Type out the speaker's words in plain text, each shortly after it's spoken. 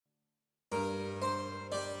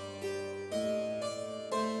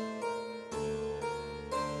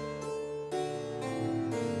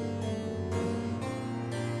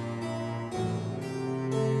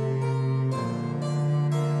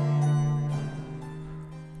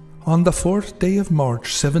On the 4th day of March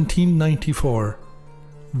 1794,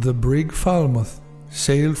 the brig Falmouth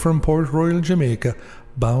sailed from Port Royal, Jamaica,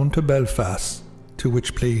 bound to Belfast, to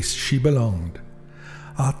which place she belonged.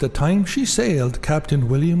 At the time she sailed, Captain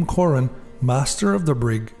William Corran, master of the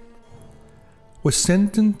brig, was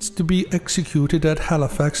sentenced to be executed at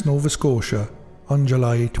Halifax, Nova Scotia, on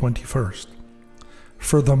July 21st,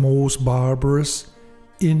 for the most barbarous,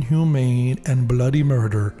 inhumane and bloody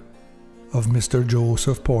murder of Mr.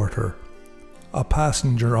 Joseph Porter, a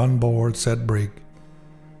passenger on board said brig,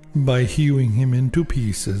 by hewing him into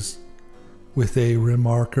pieces with a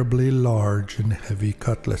remarkably large and heavy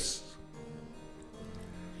cutlass.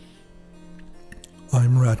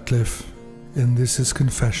 I'm Ratcliffe, and this is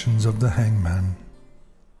Confessions of the Hangman.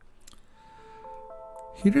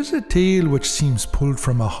 Here is a tale which seems pulled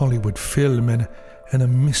from a Hollywood film and a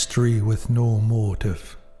mystery with no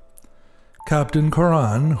motive. Captain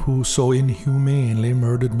Corran, who so inhumanely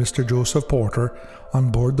murdered Mr. Joseph Porter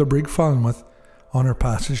on board the brig Falmouth on her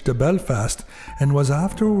passage to Belfast, and was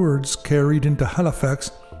afterwards carried into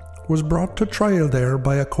Halifax, was brought to trial there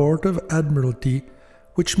by a court of admiralty,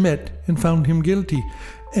 which met and found him guilty,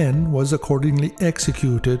 and was accordingly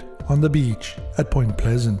executed on the beach at Point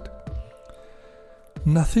Pleasant.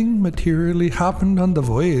 Nothing materially happened on the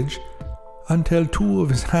voyage until two of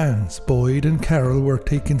his hands, Boyd and Carroll, were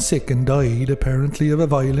taken sick and died apparently of a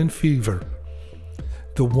violent fever,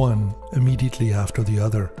 the one immediately after the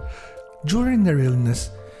other. During their illness,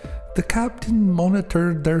 the captain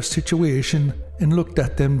monitored their situation and looked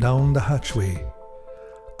at them down the hatchway.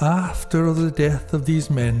 After the death of these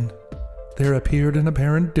men, there appeared an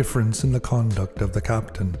apparent difference in the conduct of the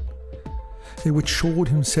captain, which showed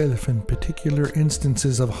himself in particular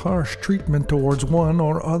instances of harsh treatment towards one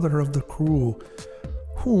or other of the crew,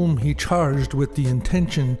 whom he charged with the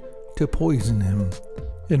intention to poison him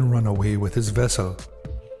and run away with his vessel.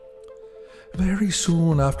 Very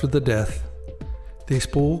soon after the death, they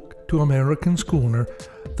spoke to an American schooner,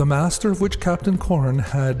 the master of which Captain Corran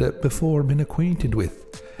had before been acquainted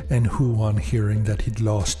with, and who, on hearing that he'd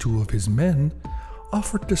lost two of his men,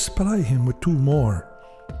 offered to supply him with two more.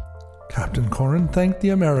 Captain Corran thanked the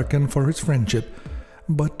American for his friendship,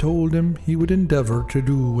 but told him he would endeavour to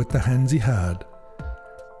do with the hands he had.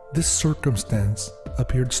 This circumstance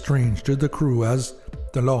appeared strange to the crew, as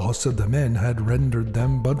the loss of the men had rendered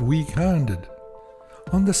them but weak-handed.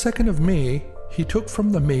 On the 2nd of May, he took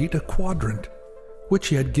from the mate a quadrant, which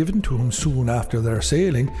he had given to him soon after their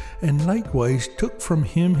sailing, and likewise took from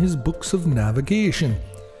him his books of navigation,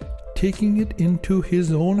 taking it into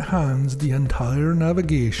his own hands the entire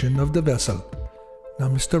navigation of the vessel. Now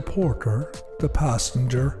Mr. Porter, the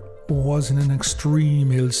passenger, was in an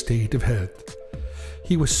extreme ill state of health.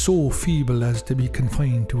 He was so feeble as to be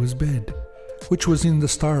confined to his bed, which was in the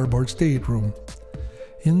starboard stateroom.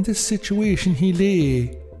 In this situation he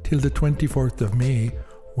lay till the 24th of May,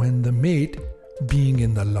 when the mate, being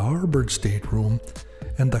in the larboard stateroom,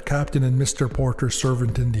 and the captain and Mr. Porter's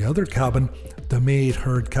servant in the other cabin, the mate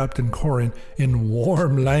heard Captain Corran in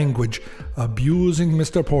warm language abusing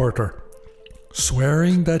Mr. Porter,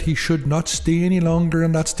 swearing that he should not stay any longer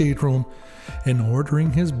in that stateroom, and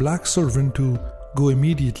ordering his black servant to go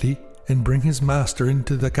immediately and bring his master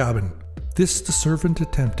into the cabin. This the servant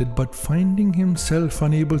attempted, but finding himself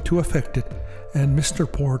unable to effect it, and Mr.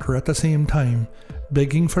 Porter at the same time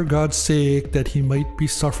begging for God's sake that he might be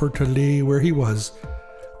suffered to lay where he was,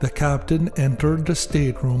 the captain entered the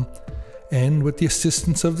stateroom, and with the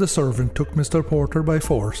assistance of the servant took Mr. Porter by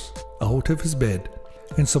force out of his bed,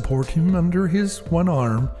 and supporting him under his one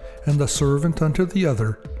arm and the servant under the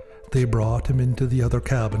other, they brought him into the other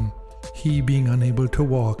cabin, he being unable to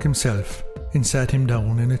walk himself, and sat him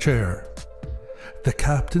down in a chair. The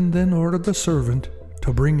captain then ordered the servant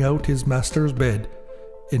to bring out his master's bed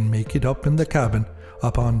and make it up in the cabin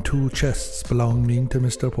upon two chests belonging to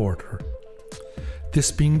Mr. Porter. This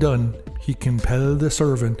being done, he compelled the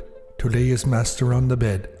servant to lay his master on the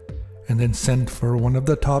bed, and then sent for one of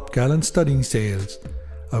the topgallant studding sails,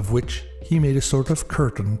 of which he made a sort of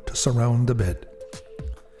curtain to surround the bed.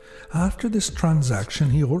 After this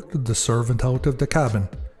transaction he ordered the servant out of the cabin,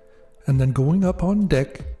 and then going up on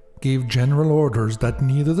deck gave general orders that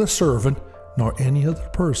neither the servant nor any other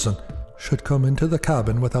person should come into the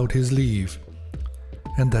cabin without his leave,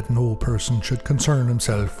 and that no person should concern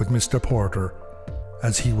himself with Mr. Porter,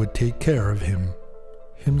 as he would take care of him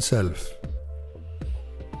himself.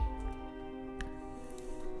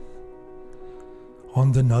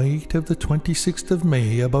 On the night of the 26th of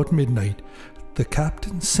May, about midnight, the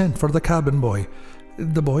captain sent for the cabin boy.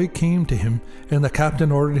 The boy came to him, and the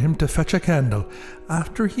captain ordered him to fetch a candle.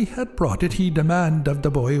 After he had brought it, he demanded of the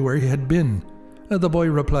boy where he had been, The boy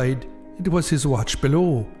replied it was his watch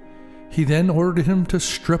below. He then ordered him to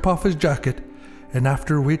strip off his jacket, and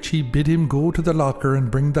after which he bid him go to the locker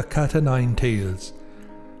and bring the cat o' nine tails.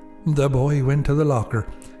 The boy went to the locker,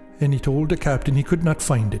 and he told the captain he could not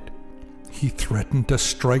find it. He threatened to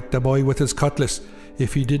strike the boy with his cutlass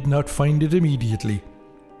if he did not find it immediately.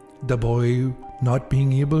 The boy, not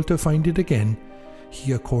being able to find it again,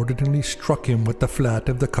 he accordingly struck him with the flat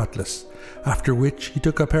of the cutlass, after which he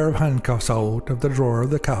took a pair of handcuffs out of the drawer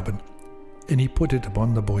of the cabin, and he put it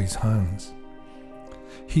upon the boy's hands.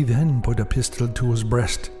 He then put a pistol to his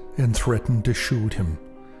breast and threatened to shoot him.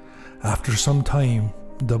 After some time,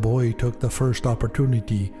 the boy took the first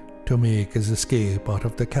opportunity to make his escape out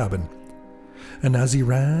of the cabin, and as he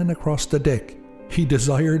ran across the deck, he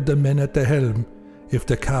desired the men at the helm, if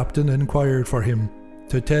the captain inquired for him,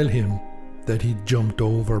 to tell him that he jumped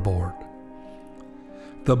overboard.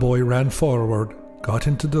 The boy ran forward, got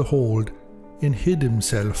into the hold, and hid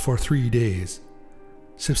himself for 3 days,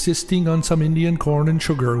 subsisting on some Indian corn and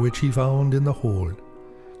sugar which he found in the hold.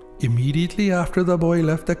 Immediately after the boy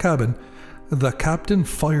left the cabin, the captain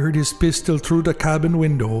fired his pistol through the cabin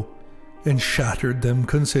window and shattered them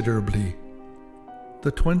considerably.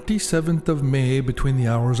 The 27th of May, between the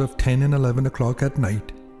hours of 10 and 11 o'clock at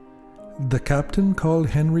night, the captain called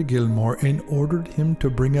Henry Gilmore and ordered him to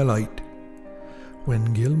bring a light.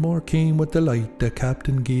 When Gilmore came with the light, the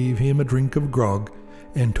captain gave him a drink of grog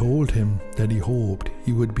and told him that he hoped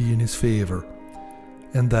he would be in his favour,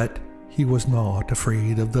 and that he was not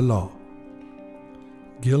afraid of the law.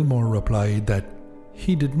 Gilmore replied that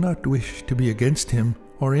he did not wish to be against him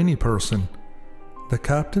or any person. The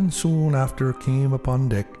captain soon after came upon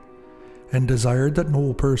deck and desired that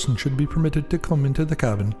no person should be permitted to come into the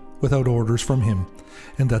cabin without orders from him,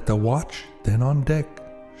 and that the watch then on deck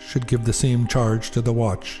should give the same charge to the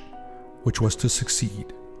watch which was to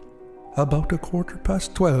succeed. About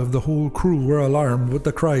 12:15, the whole crew were alarmed with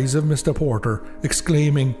the cries of Mr. Porter,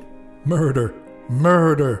 exclaiming, "Murder!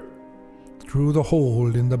 Murder!" through the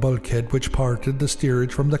hole in the bulkhead which parted the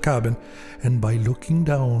steerage from the cabin, and by looking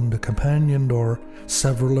down the companion door,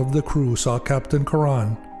 several of the crew saw Captain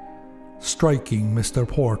Corran striking Mr.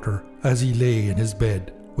 Porter as he lay in his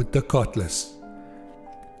bed with the cutlass.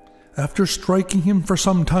 After striking him for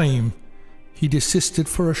some time, he desisted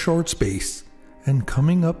for a short space, and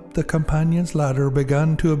coming up the companion's ladder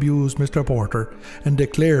began to abuse Mr. Porter, and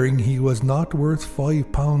declaring he was not worth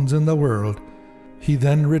 £5 in the world. He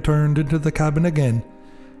then returned into the cabin again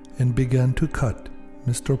and began to cut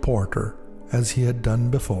Mr. Porter as he had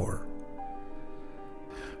done before.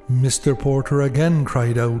 Mr. Porter again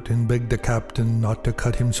cried out and begged the captain not to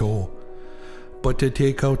cut him so, but to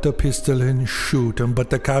take out the pistol and shoot him,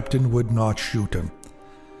 but the captain would not shoot him,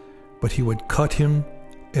 but he would cut him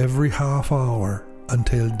every half hour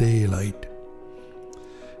until daylight.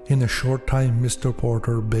 In a short time Mr.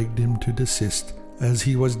 Porter begged him to desist, as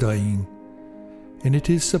he was dying, and it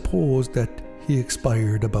is supposed that he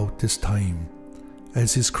expired about this time,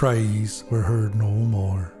 as his cries were heard no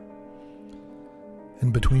more.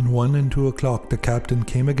 And between 1 and 2 o'clock the captain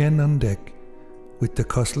came again on deck with the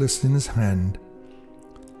cutlass in his hand,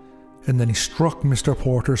 and then he struck Mr.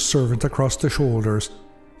 Porter's servant across the shoulders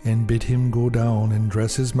and bid him go down and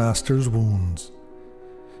dress his master's wounds.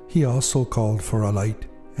 He also called for a light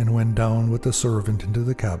and went down with the servant into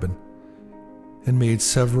the cabin, and made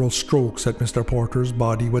several strokes at Mr. Porter's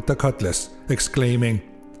body with the cutlass, exclaiming,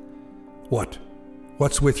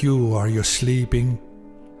 What's with you? Are you sleeping?"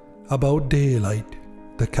 About daylight,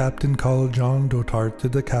 the captain called John Dotart to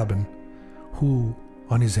the cabin, who,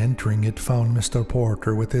 on his entering it, found Mr.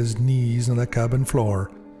 Porter with his knees on the cabin floor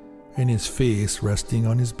and his face resting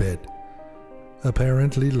on his bed,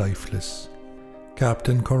 apparently lifeless.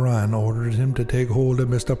 Captain Corran ordered him to take hold of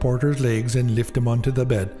Mr. Porter's legs and lift him onto the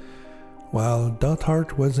bed. While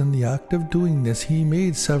Dotart was in the act of doing this, he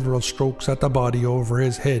made several strokes at the body over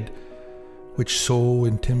his head, which so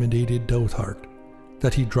intimidated Dotart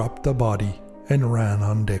that he dropped the body and ran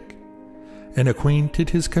on deck, and acquainted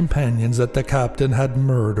his companions that the captain had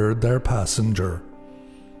murdered their passenger.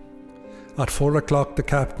 At 4 o'clock the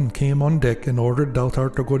captain came on deck and ordered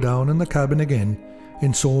Dotart to go down in the cabin again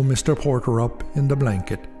and sew Mr. Porter up in the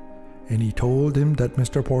blanket, and he told him that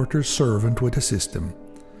Mr. Porter's servant would assist him.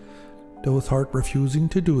 Dotart refusing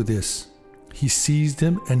to do this, he seized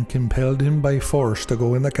him and compelled him by force to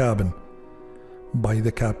go in the cabin. By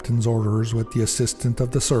the captain's orders, with the assistance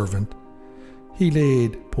of the servant, he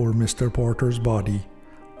laid poor Mr. Porter's body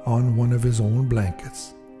on one of his own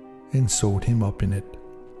blankets and sewed him up in it,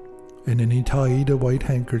 and then he tied a white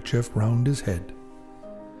handkerchief round his head.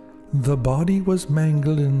 The body was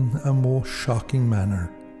mangled in a most shocking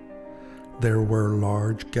manner. There were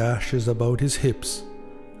large gashes about his hips,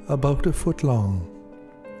 about a foot long.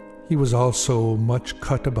 He was also much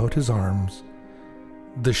cut about his arms.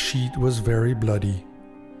 The sheet was very bloody,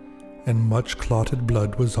 and much clotted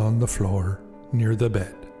blood was on the floor near the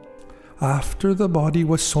bed. After the body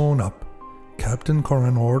was sewn up, Captain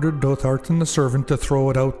Corran ordered Dothart and the servant to throw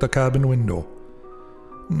it out the cabin window.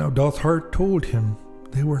 Now Dothart told him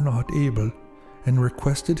they were not able, and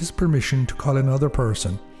requested his permission to call another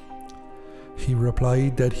person. He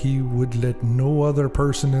replied that he would let no other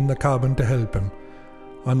person in the cabin to help him.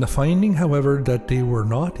 On the finding, however, that they were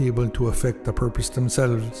not able to effect the purpose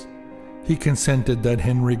themselves, he consented that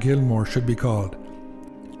Henry Gilmore should be called.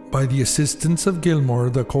 By the assistance of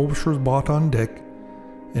Gilmore, the corpse was brought on deck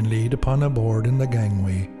and laid upon a board in the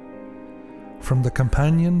gangway. From the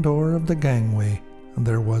companion door of the gangway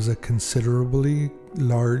there was a considerably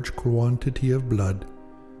large quantity of blood,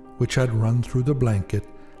 which had run through the blanket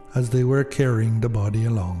as they were carrying the body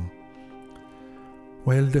along.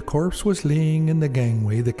 While the corpse was laying in the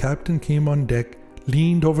gangway, the captain came on deck,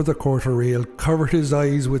 leaned over the quarter rail, covered his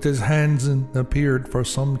eyes with his hands, and appeared for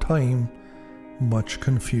some time much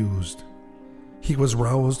confused. He was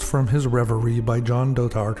roused from his reverie by John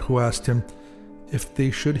Dothart, who asked him if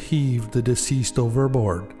they should heave the deceased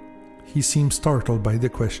overboard. He seemed startled by the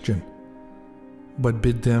question, but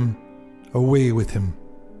bid them away with him.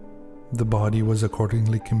 The body was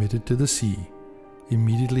accordingly committed to the sea.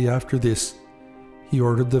 Immediately after this, he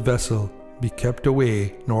ordered the vessel be kept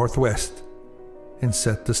away northwest and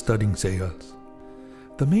set the studding sails.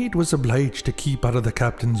 The mate was obliged to keep out of the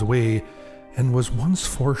captain's way, and was once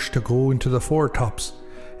forced to go into the foretops,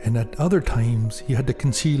 and at other times he had to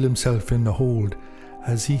conceal himself in the hold,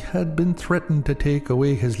 as he had been threatened to take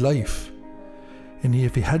away his life, and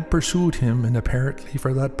if he had pursued him, and apparently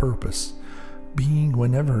for that purpose, being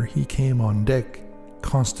whenever he came on deck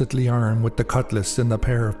constantly armed with the cutlass and a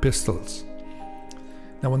pair of pistols.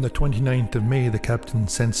 Now on the 29th of May, the captain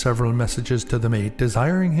sent several messages to the mate,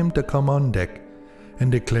 desiring him to come on deck,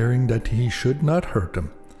 and declaring that he should not hurt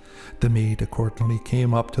him. The mate accordingly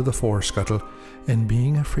came up to the forescuttle, and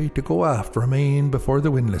being afraid to go aft, remained before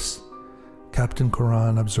the windlass. Captain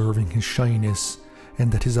Corran, observing his shyness,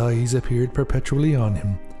 and that his eyes appeared perpetually on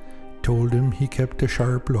him, told him he kept a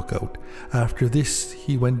sharp lookout. After this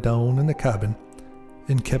he went down in the cabin,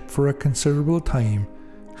 and kept for a considerable time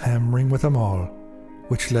hammering with a maul,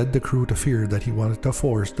 which led the crew to fear that he wanted to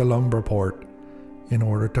force the lumber port in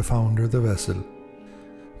order to founder the vessel.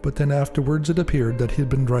 But then afterwards it appeared that he had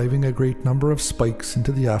been driving a great number of spikes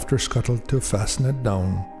into the after scuttle to fasten it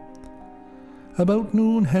down. About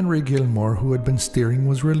noon, Henry Gilmore, who had been steering,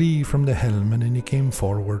 was relieved from the helm, and he came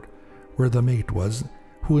forward, where the mate was,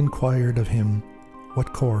 who inquired of him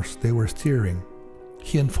what course they were steering.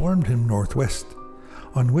 He informed him northwest,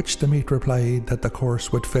 on which the mate replied that the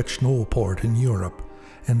course would fetch no port in Europe,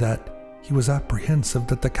 and that he was apprehensive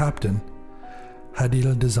that the captain had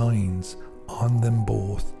ill designs on them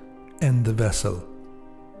both and the vessel.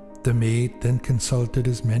 The mate then consulted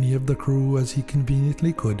as many of the crew as he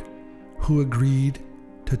conveniently could, who agreed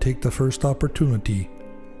to take the first opportunity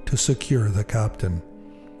to secure the captain.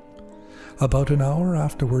 About an hour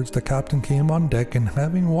afterwards the captain came on deck, and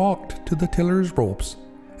having walked to the tiller's ropes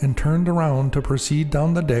and turned around to proceed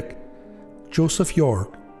down the deck, Joseph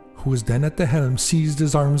York, who was then at the helm, seized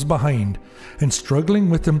his arms behind, and struggling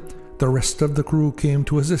with him, the rest of the crew came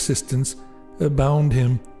to his assistance, bound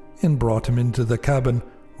him, and brought him into the cabin,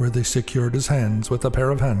 where they secured his hands with a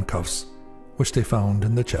pair of handcuffs, which they found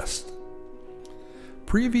in the chest.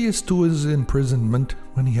 Previous to his imprisonment,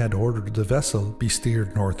 when he had ordered the vessel be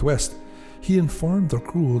steered northwest, he informed the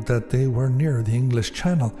crew that they were near the English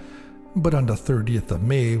Channel, but on the 30th of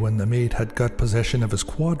May, when the mate had got possession of his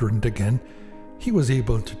quadrant again, he was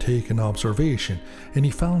able to take an observation, and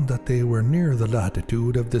he found that they were near the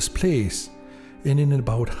latitude of this place, and in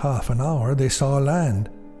about half an hour they saw land,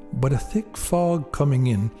 but a thick fog coming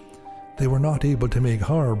in, they were not able to make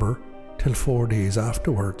harbour till 4 days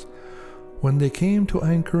afterwards, when they came to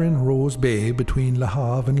anchor in Rose Bay between Le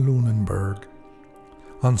Havre and Lunenburg.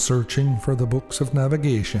 On searching for the books of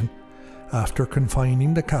navigation, after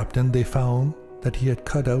confining the captain, they found that he had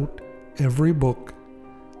cut out every book,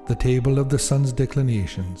 the table of the sun's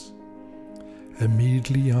declinations.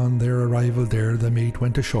 Immediately on their arrival there, the mate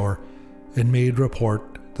went ashore and made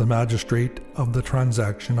report the magistrate of the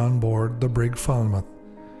transaction on board the brig Falmouth.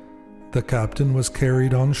 The captain was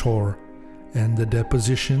carried on shore, and the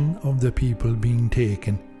deposition of the people being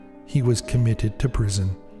taken, he was committed to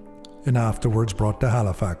prison, and afterwards brought to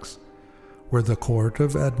Halifax, where the Court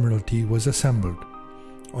of Admiralty was assembled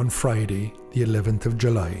on Friday, the 11th of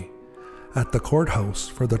July, at the courthouse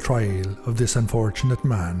for the trial of this unfortunate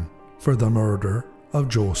man for the murder of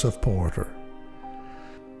Joseph Porter.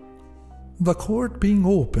 The court being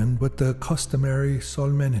opened with the customary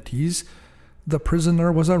solemnities, the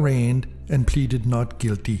prisoner was arraigned and pleaded not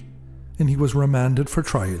guilty, and he was remanded for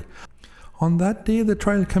trial. On that day the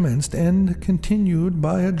trial commenced and continued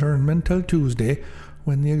by adjournment till Tuesday,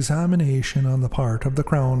 when the examination on the part of the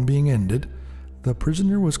Crown being ended, the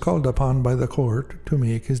prisoner was called upon by the court to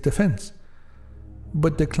make his defence.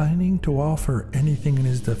 But declining to offer anything in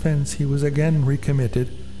his defence, he was again recommitted,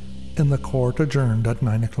 and the court adjourned at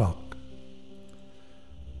 9 o'clock.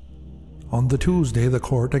 On the Tuesday the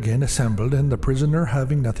court again assembled, and the prisoner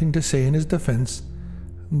having nothing to say in his defence,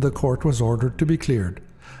 the court was ordered to be cleared.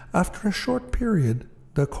 After a short period,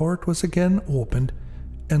 the court was again opened,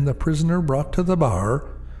 and the prisoner brought to the bar,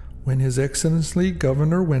 when His Excellency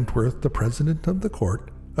Governor Wentworth, the President of the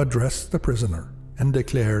court, addressed the prisoner, and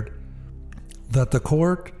declared that the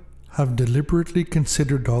court have deliberately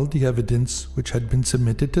considered all the evidence which had been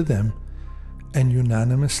submitted to them, and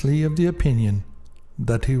unanimously of the opinion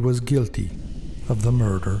that he was guilty of the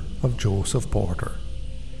murder of Joseph Porter.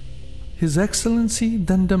 His Excellency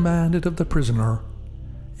then demanded of the prisoner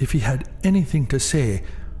if he had anything to say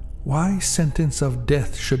why sentence of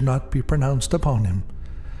death should not be pronounced upon him.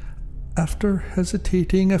 After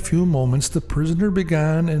hesitating a few moments, the prisoner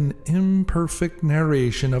began an imperfect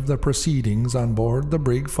narration of the proceedings on board the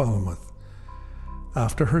brig Falmouth,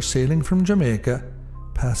 after her sailing from Jamaica,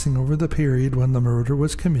 passing over the period when the murder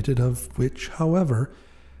was committed, of which, however,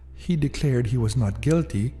 he declared he was not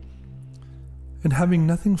guilty, and having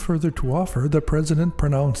nothing further to offer, the President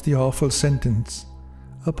pronounced the awful sentence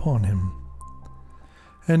upon him,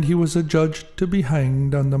 and he was adjudged to be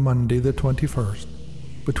hanged on the Monday the 21st,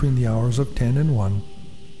 between the hours of 10 and 1,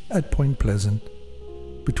 at Point Pleasant,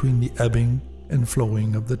 between the ebbing and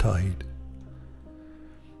flowing of the tide.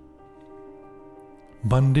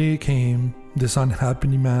 Monday came. This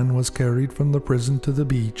unhappy man was carried from the prison to the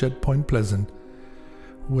beach at Point Pleasant,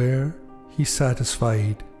 where he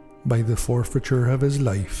satisfied, by the forfeiture of his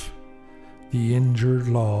life, the injured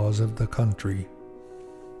laws of the country.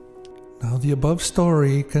 Now the above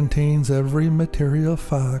story contains every material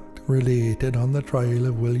fact related on the trial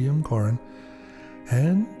of William Corran,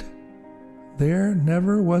 and there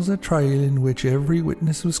never was a trial in which every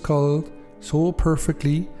witness was called so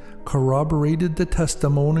perfectly corroborated the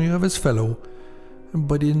testimony of his fellow.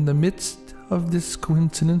 But in the midst of this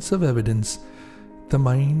coincidence of evidence, the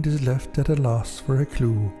mind is left at a loss for a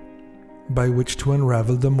clue by which to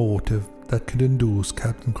unravel the motive that could induce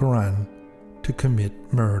Captain Corran to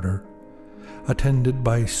commit murder, attended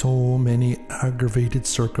by so many aggravated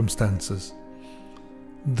circumstances.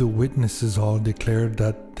 The witnesses all declared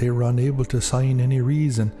that they were unable to assign any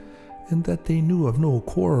reason, and that they knew of no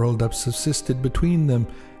quarrel that subsisted between them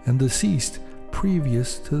and deceased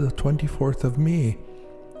previous to the 24th of May,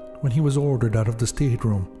 when he was ordered out of the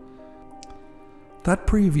stateroom. That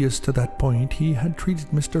previous to that point he had treated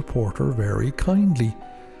Mr. Porter very kindly,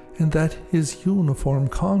 and that his uniform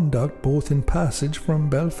conduct, both in passage from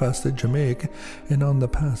Belfast to Jamaica and on the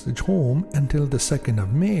passage home until the 2nd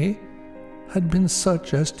of May, had been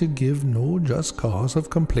such as to give no just cause of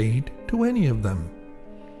complaint to any of them.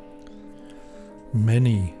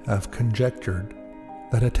 Many have conjectured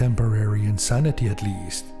that a temporary insanity at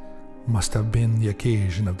least must have been the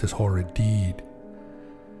occasion of this horrid deed.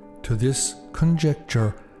 To this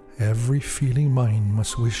conjecture every feeling mind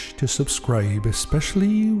must wish to subscribe,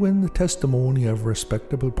 especially when the testimony of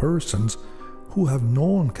respectable persons who have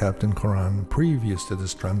known Captain Corran previous to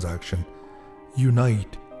this transaction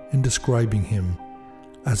unite in describing him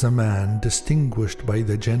as a man distinguished by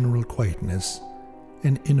the general quietness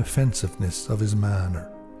and inoffensiveness of his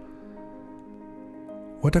manner.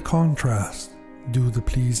 What a contrast do the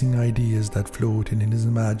pleasing ideas that floated in his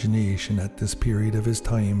imagination at this period of his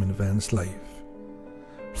time in advanced life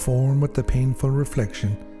form with the painful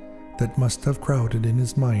reflection that must have crowded in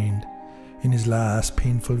his mind in his last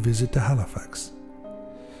painful visit to Halifax.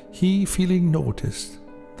 He feeling noticed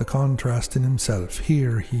the contrast in himself.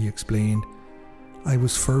 Here, he explained, I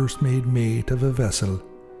was first made mate of a vessel,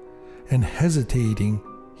 and hesitating,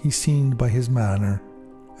 he seemed by his manner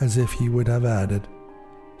as if he would have added,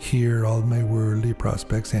 here all my worldly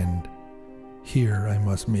prospects end. Here I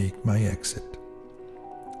must make my exit.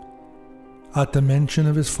 At the mention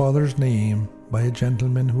of his father's name by a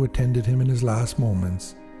gentleman who attended him in his last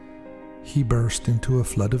moments, he burst into a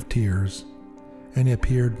flood of tears, and he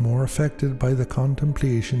appeared more affected by the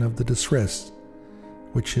contemplation of the distress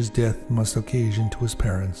which his death must occasion to his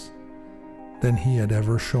parents than he had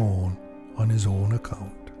ever shown on his own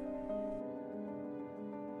account.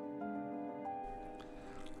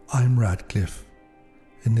 I'm Radcliffe,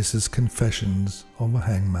 and this is Confessions of a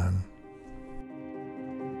Hangman.